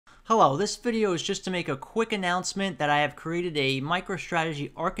Hello, this video is just to make a quick announcement that I have created a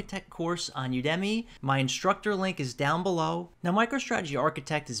MicroStrategy Architect course on Udemy. My instructor link is down below. Now, MicroStrategy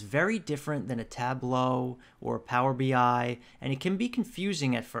Architect is very different than a Tableau or a Power BI, and it can be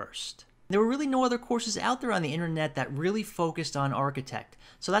confusing at first. There were really no other courses out there on the internet that really focused on Architect,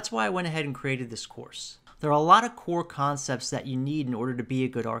 so that's why I went ahead and created this course. There are a lot of core concepts that you need in order to be a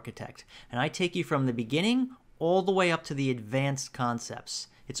good architect, and I take you from the beginning all the way up to the advanced concepts.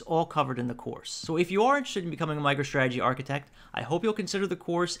 It's all covered in the course. So if you are interested in becoming a MicroStrategy Architect, I hope you'll consider the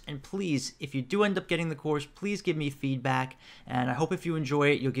course, and please, if you do end up getting the course, please give me feedback, and I hope if you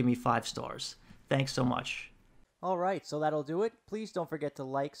enjoy it, you'll give me 5 stars. Thanks so much. Alright, so that'll do it. Please don't forget to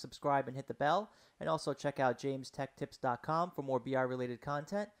like, subscribe, and hit the bell, and also check out jamestechtips.com for more BI related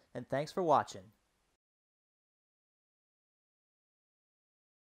content, and thanks for watching.